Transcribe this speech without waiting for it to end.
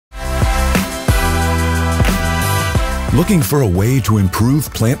Looking for a way to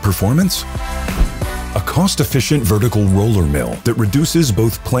improve plant performance? A cost-efficient vertical roller mill that reduces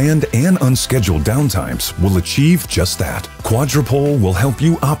both planned and unscheduled downtimes will achieve just that. Quadropol will help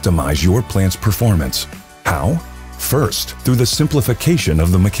you optimize your plant's performance. How? First, through the simplification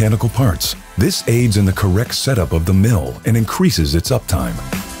of the mechanical parts. This aids in the correct setup of the mill and increases its uptime.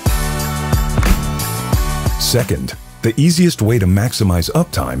 Second, the easiest way to maximize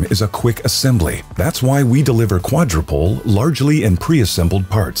uptime is a quick assembly. That's why we deliver Quadropol largely in pre-assembled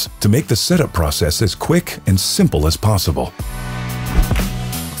parts to make the setup process as quick and simple as possible.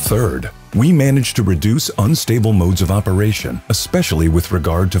 Third, we manage to reduce unstable modes of operation, especially with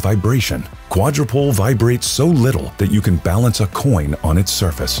regard to vibration. Quadropol vibrates so little that you can balance a coin on its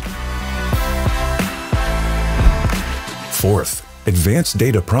surface. Fourth, advanced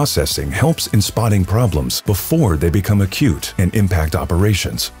data processing helps in spotting problems before they become acute and impact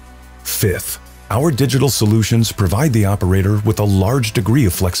operations. Fifth, our digital solutions provide the operator with a large degree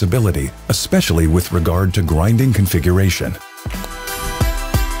of flexibility, especially with regard to grinding configuration.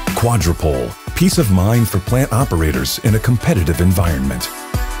 Quadropol, peace of mind for plant operators in a competitive environment.